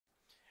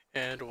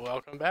And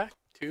welcome back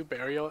to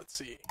Burial at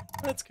Sea.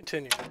 Let's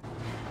continue.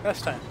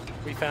 Last time,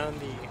 we found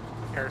the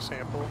air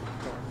sample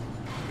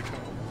for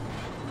control.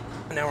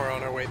 Now we're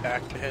on our way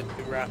back to head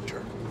to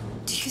Rapture.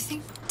 Do you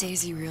think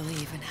Daisy really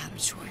even had a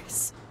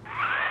choice?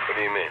 What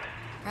do you mean?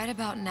 Right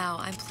about now,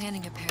 I'm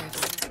planting a pair of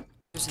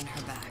scissors in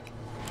her back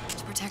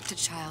to protect a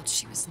child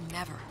she was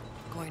never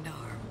going to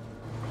harm.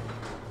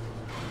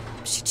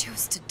 She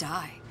chose to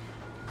die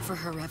for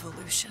her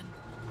revolution.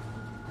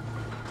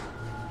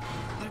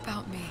 What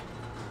about me?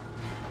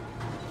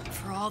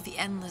 For all the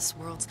endless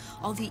worlds,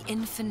 all the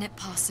infinite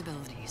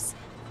possibilities.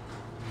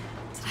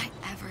 Did I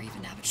ever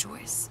even have a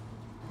choice?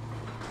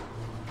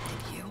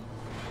 Did you?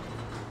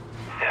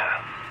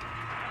 Yeah.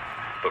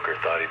 Booker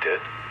thought he did.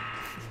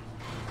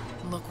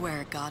 Look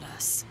where it got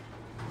us.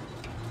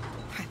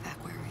 Right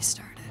back where we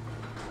started.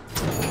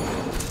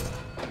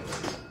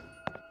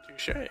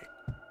 Touché.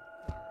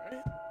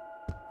 Alright.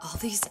 All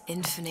these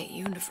infinite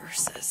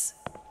universes.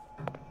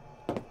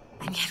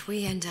 And yet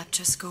we end up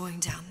just going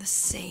down the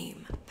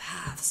same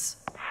paths.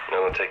 No,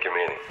 don't take your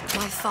meaning.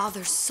 My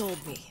father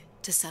sold me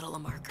to settle a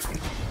marker.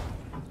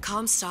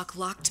 Comstock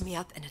locked me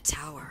up in a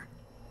tower.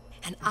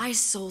 And I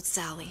sold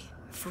Sally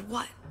for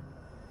what?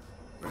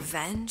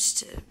 Revenge?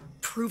 To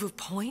prove a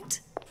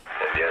point?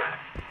 And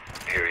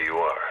yet, here you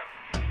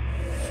are,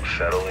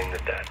 settling the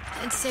debt.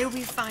 And say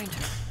we find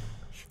her.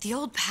 The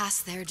old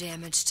past their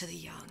damage to the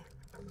young.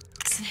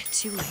 Isn't it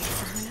too late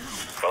for her now?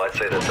 Well, I'd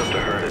say that's up to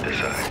her to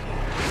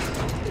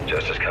decide.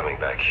 Justice coming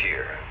back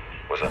here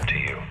was up to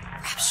you.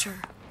 Rapture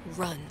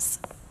runs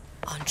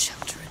on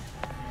children.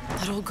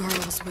 Little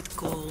girls with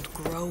gold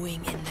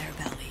growing in their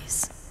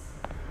bellies.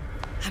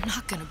 I'm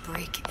not gonna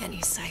break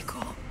any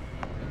cycle.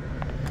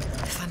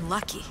 If I'm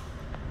lucky,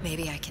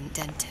 maybe I can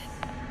dent it.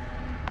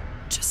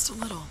 Just a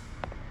little.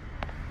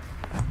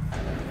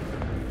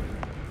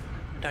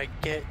 Did I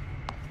get...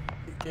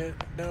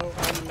 No,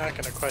 I'm not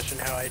gonna question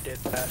how I did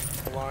that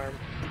alarm.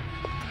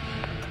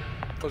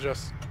 We'll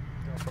just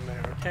go from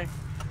there, okay?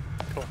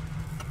 Cool.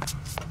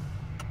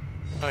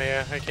 Oh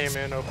yeah, I came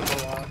in, opened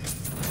the lock.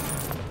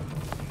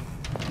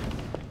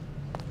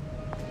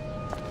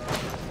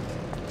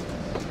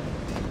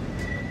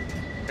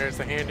 There's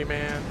the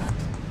handyman.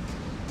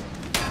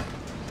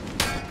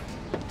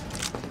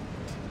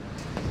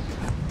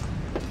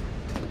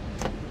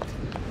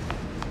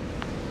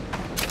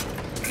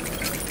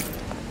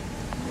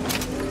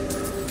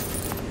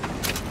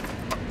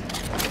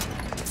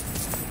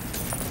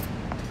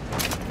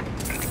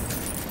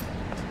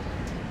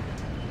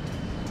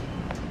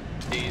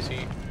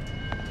 Easy.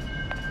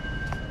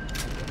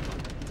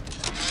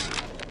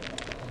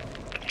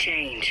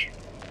 Change.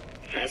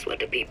 That's what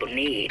the people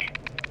need.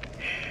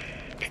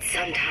 But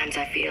sometimes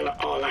I feel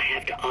all I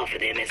have to offer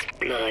them is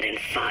blood and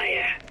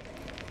fire.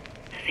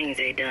 The things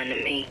they done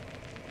to me,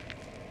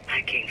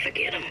 I can't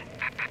forget them.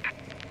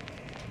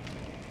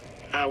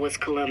 I was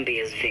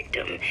Columbia's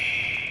victim,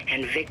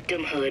 and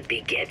victimhood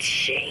begets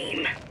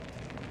shame.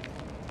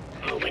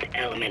 Oh, what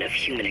element of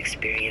human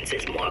experience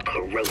is more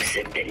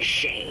corrosive than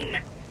shame?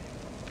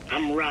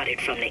 I'm rotted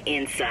from the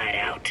inside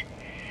out.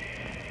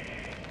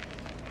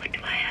 What do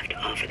I have to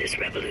offer this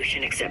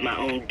revolution except my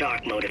own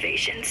dark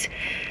motivations?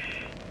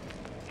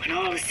 When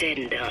all is said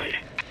and done,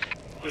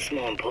 what's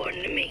more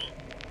important to me?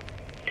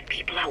 The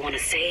people I want to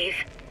save?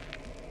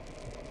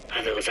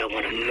 Or those I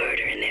want to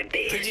murder in their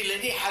beds? Pretty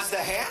lady has the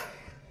hair?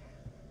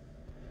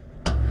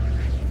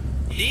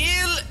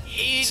 Deal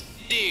is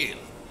deal.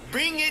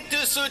 Bring it to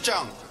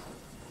Suchong.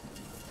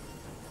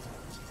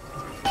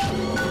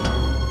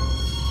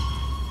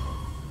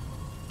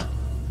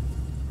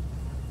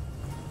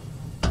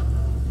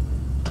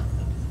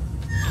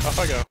 Off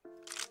I go.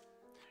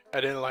 I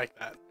didn't like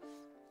that.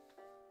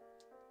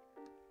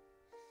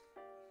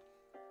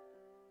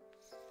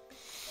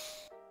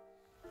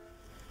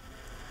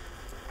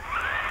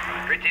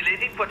 Pretty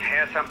lady put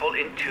hair sample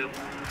in tube.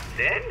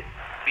 Then,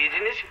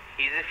 business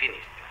is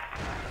finished.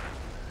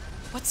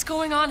 What's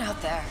going on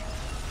out there?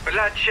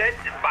 Bloodshed,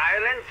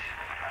 violence,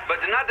 but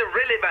not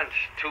relevant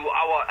to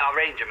our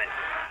arrangement.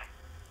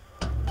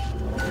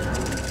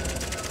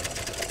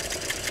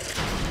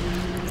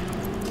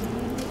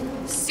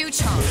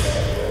 Suchong!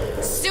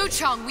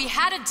 Suchong, we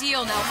had a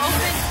deal, now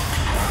open...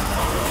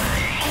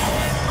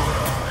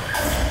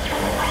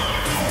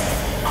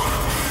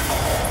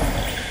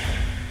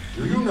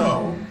 Do you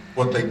know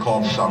what they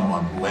call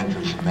someone who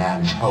enters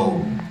man's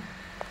home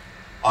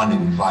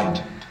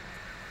uninvited?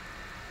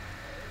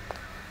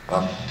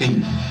 A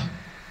thief.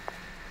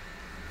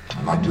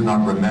 And I do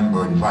not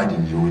remember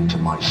inviting you into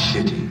my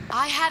city.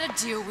 I had a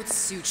deal with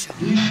Suchong.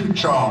 Li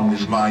Chong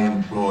is my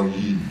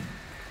employee.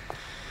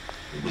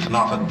 It was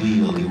not a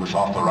deal he was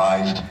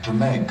authorized to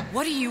make.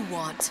 What do you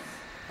want?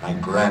 I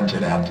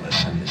granted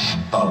Atlas and his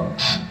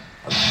thugs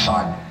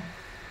asylum.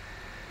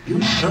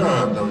 You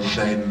serve those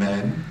same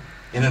men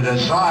in a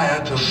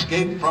desire to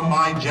escape from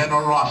my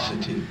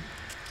generosity.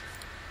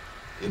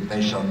 If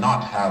they shall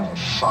not have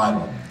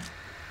asylum,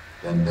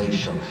 then they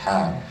shall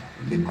have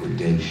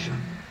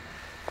liquidation.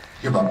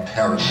 Give a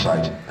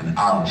parasite an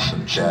ounce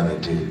of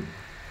charity,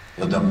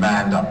 You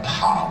demand a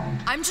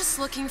pound. I'm just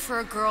looking for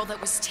a girl that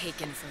was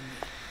taken from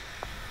me.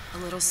 A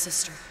little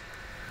sister.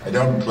 I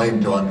don't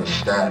claim to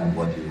understand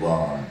what you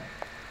are,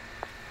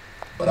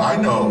 but I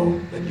know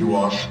that you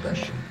are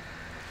special.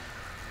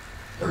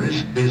 There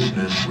is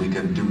business we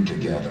can do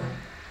together.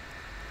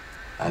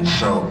 And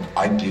so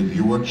I give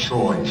you a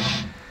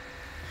choice.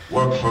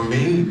 Work for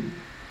me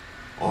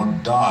or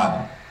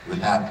die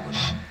with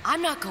Atlas.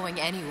 I'm not going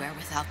anywhere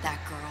without that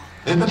girl.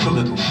 If it's a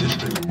little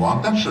sister you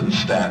want, that shouldn't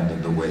stand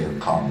in the way of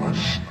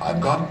commerce.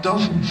 I've got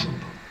dozens of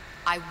them.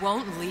 I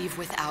won't leave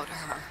without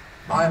her.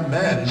 My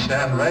men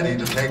stand ready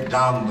to take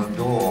down the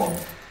door.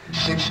 In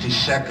 60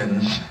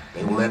 seconds,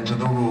 they will enter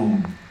the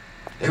room.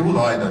 They will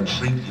either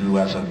treat you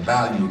as a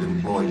valued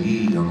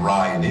employee of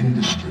Ryan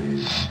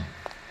Industries,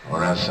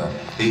 or as a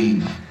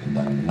thief in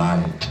the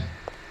night.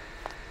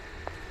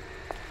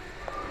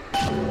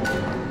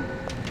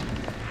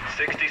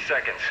 60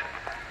 seconds.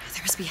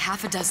 There must be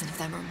half a dozen of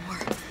them or more.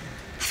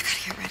 I've got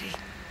to get ready.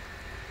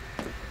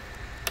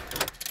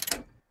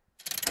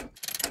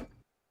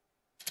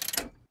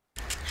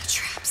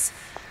 Traps.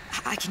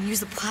 I can use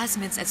the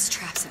plasmids as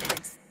traps and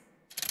eggs.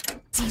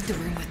 Seed the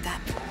room with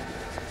them.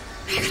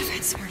 I gotta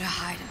find somewhere to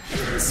hide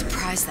and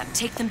surprise them.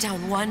 Take them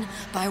down one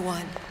by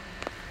one.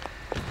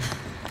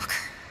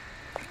 Booker.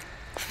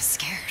 I'm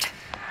scared.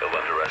 They'll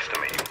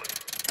underestimate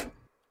you.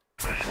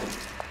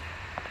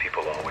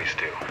 People always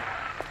do.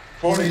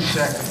 40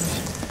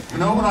 seconds. You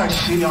know what I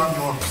see on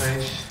your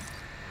face?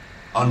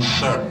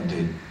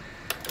 Uncertainty.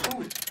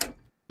 Who is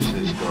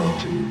this girl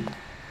to you?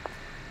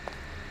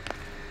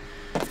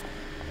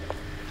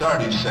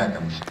 30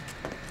 seconds.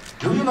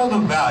 Do you know the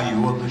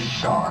value of the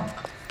shark?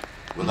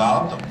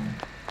 Without them,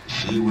 the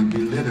sea would be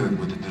littered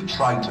with the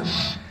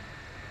detritus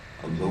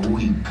of the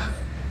weak.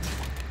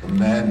 The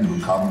men who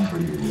come for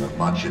you have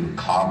much in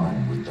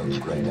common with those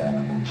great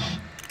animals.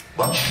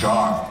 What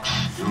sharks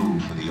do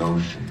for the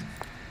ocean,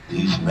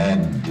 these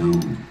men do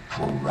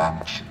for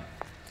rapture.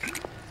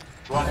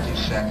 20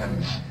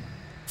 seconds.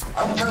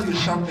 I will tell you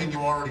something you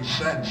already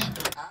sense.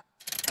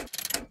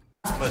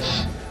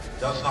 Atlas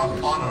does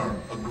not honor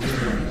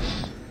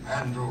agreements.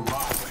 Andrew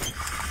Ryan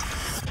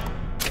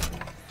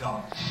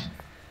does.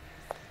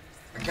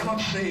 I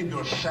cannot save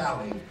your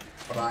Sally,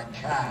 but I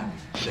can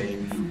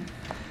save you.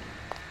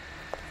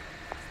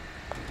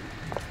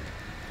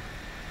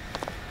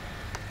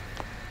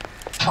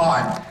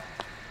 Time.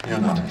 You're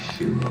not a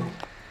hero.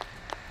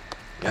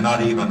 You're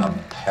not even a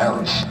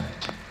parasite.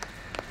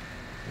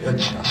 You're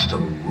just a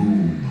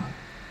room.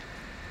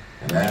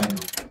 And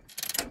Andrew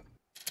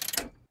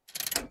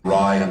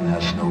Ryan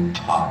has no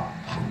time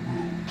for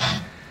rooms.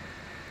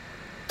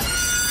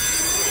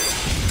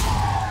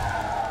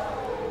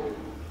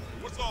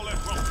 What's all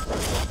that wrong?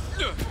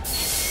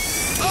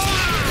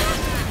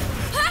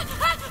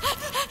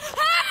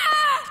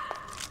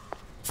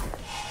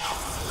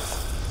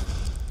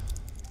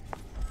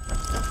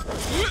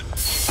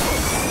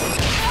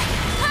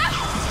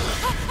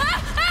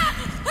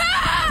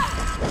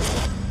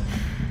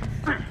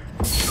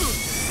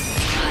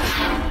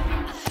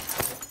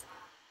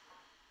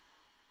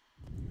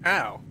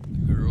 Ow.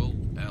 The girl,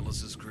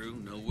 Alice's crew,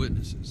 no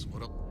witnesses.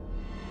 What else?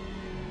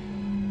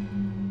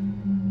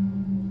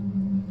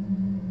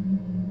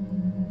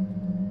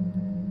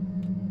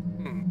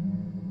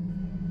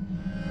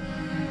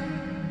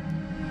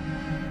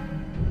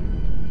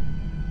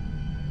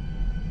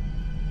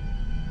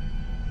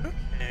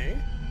 Okay.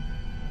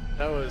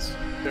 That was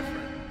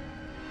different.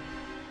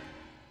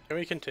 Can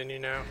we continue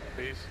now,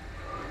 please?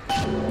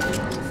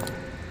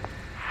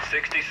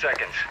 60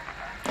 seconds.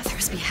 There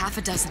must be half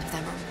a dozen of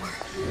them or more.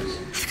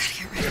 I've got to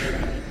get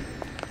ready.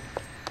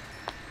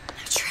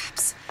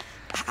 Traps.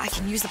 I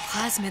can use the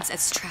plasmids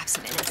as traps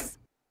and eggs.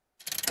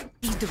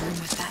 Seed the room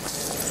with them.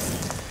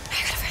 I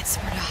gotta find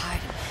somewhere to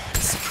hide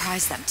and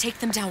surprise them. Take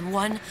them down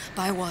one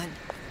by one.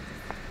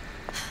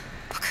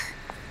 Booker.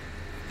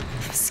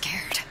 I'm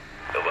scared.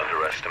 They'll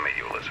underestimate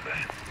you,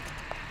 Elizabeth.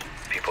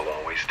 People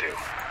always do.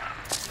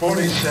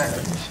 40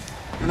 seconds.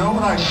 You know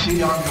what I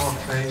see on your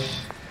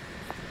face?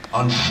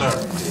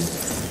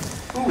 Uncertainty.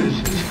 Who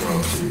is this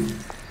girl to you?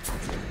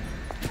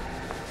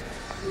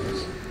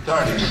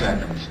 30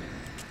 seconds.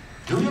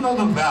 Do you know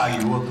the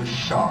value of the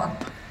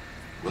shark?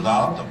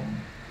 Without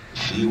them, the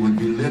sea would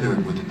be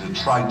littered with the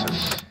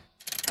detritus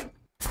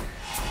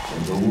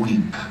of the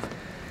weak.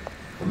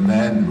 The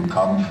men who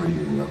come for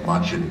you have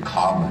much in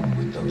common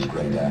with those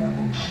great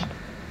animals.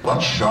 What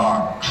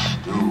sharks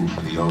do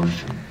for the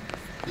ocean,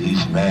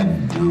 these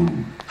men do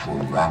for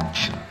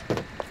rapture.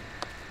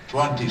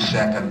 20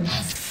 seconds.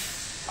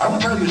 I will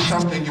tell you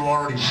something you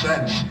already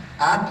sense.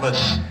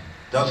 Atlas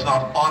does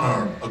not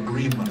honor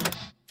agreements.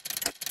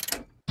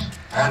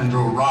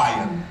 Andrew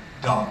Ryan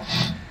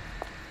does.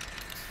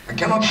 I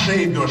cannot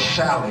save your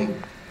Sally,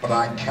 but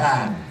I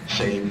can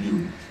save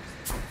you.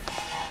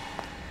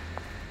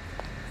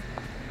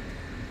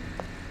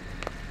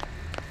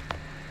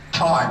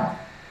 Time.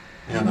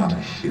 You're not a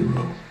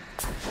hero.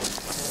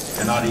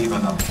 You're not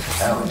even a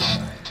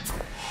parasite.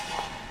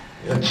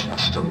 You're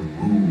just a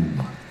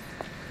room.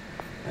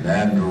 And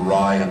Andrew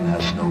Ryan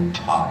has no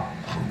time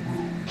for room.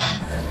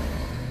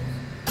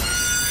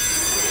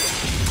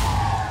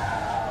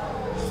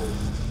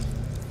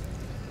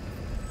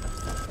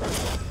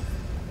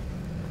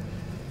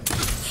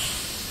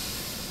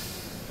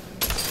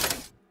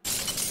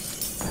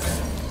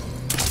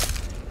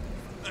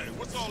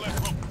 What's all that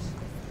rumpus?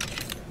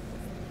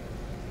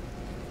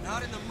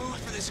 Not in the mood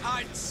for this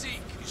hide and seek.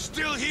 You're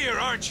still here,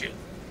 aren't you?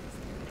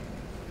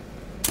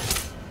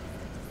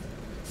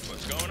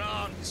 What's going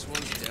on? This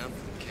one's down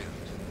for the count.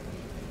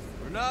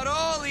 We're not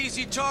all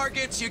easy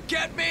targets, you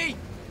get me?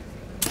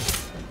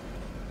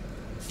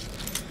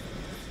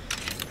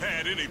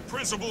 Had any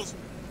principles?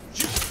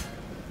 You...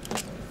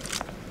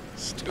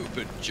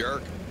 Stupid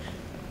jerk.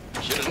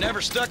 Should have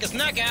never stuck his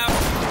neck out.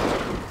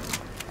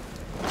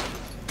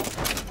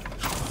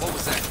 What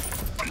was that?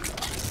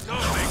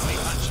 Don't make me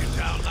hunt you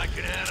down like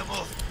an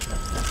animal.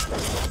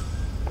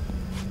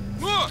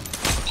 Look!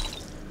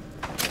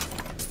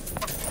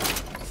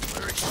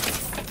 Where is she?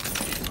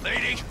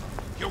 Lady,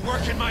 you're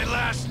working my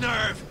last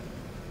nerve.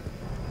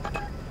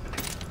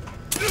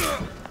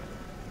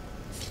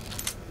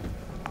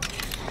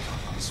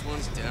 This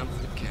one's down for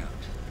the count.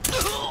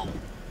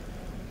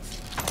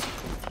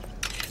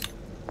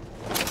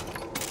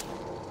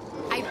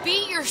 I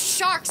beat your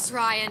sharks,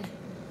 Ryan.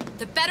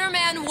 The better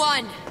man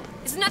won.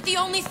 Isn't that the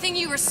only thing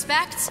you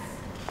respect?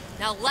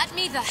 Now let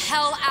me the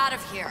hell out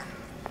of here.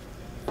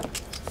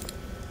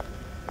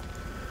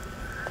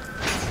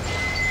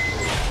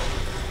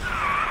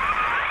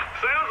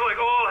 Sounds like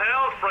all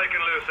hell's breaking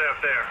loose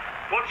out there.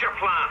 What's your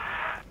plan?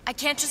 I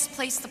can't just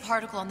place the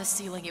particle on the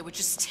ceiling. It would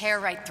just tear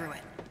right through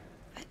it.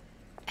 But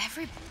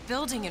every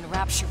building in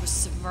Rapture was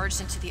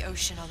submerged into the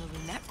ocean on the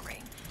Lunette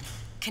ring,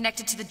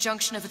 connected to the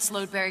junction of its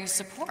load-bearing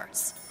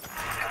supports.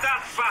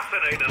 That's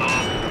fascinating and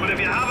all, but if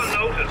you haven't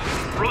noticed,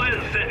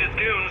 Ryan sent his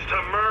goons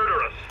to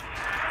murder us.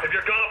 If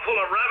you're gonna pull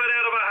a rabbit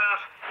out of a hat,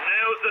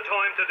 now's the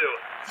time to do it.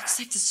 Looks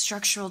like the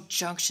structural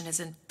junction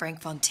is in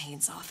Frank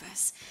Fontaine's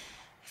office.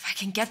 If I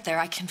can get there,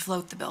 I can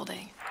float the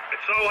building. It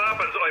so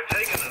happens I've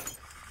taken this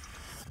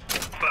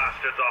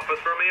bastard's office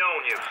for my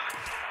own use.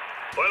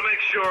 I'll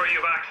make sure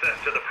you've access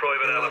to the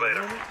private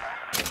elevator.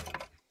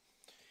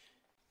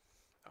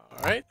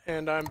 Alright,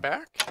 and I'm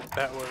back.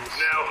 That was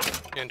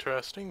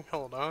interesting.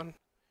 Hold on.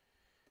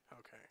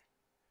 Okay.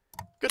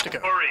 Good to go.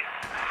 Hurry.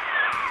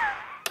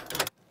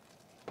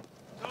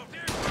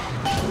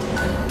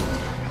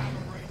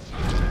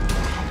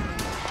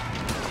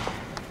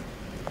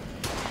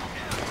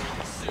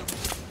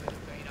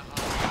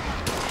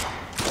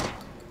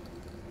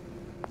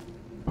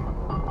 I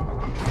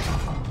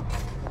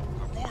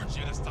warned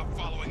you to stop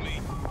following me.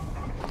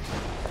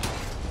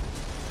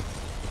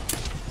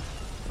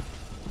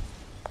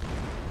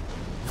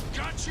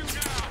 Got you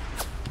now!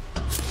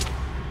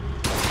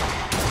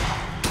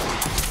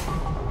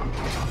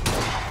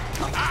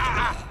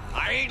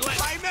 I ain't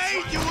let... I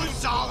made you a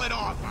solid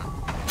offer!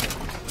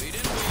 Wait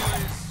in,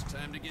 boys.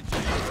 Time to get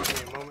changed.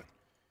 Give me a moment.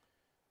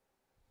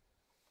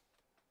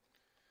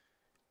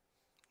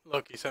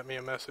 Loki sent me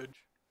a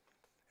message.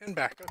 And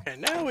back. Okay,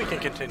 now we can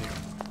continue.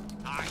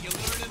 Ah, you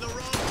learning the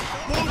ropes?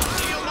 Won't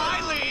steal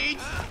my lead!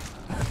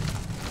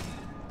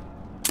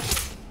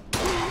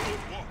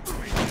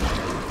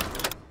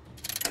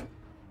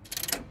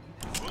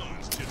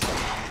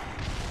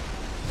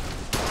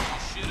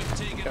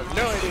 I have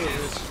no idea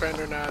if it's friend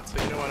or not, so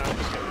you know what, I'm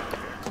just gonna do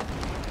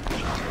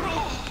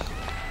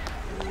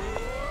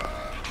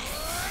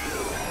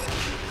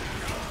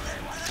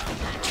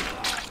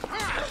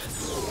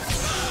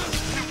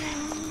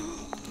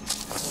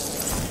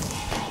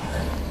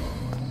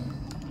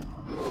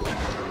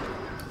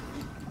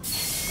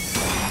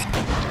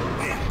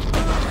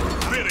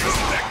Been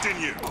expecting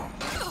you!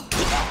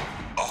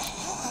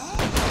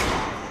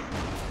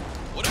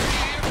 What are you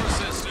here for,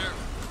 sister?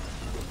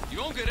 You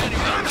won't get any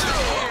of that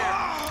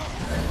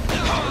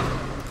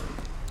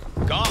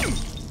here. Come.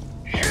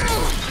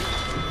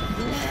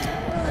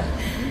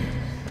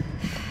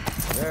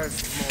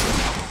 There's more.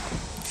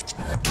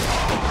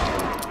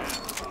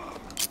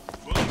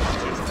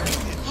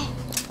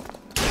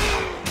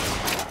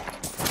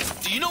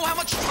 Do you know how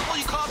much trouble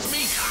you caused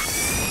me?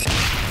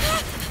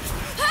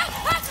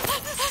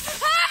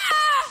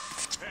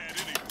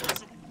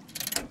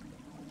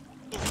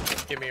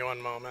 Give me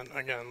one moment,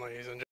 again, ladies and gentlemen.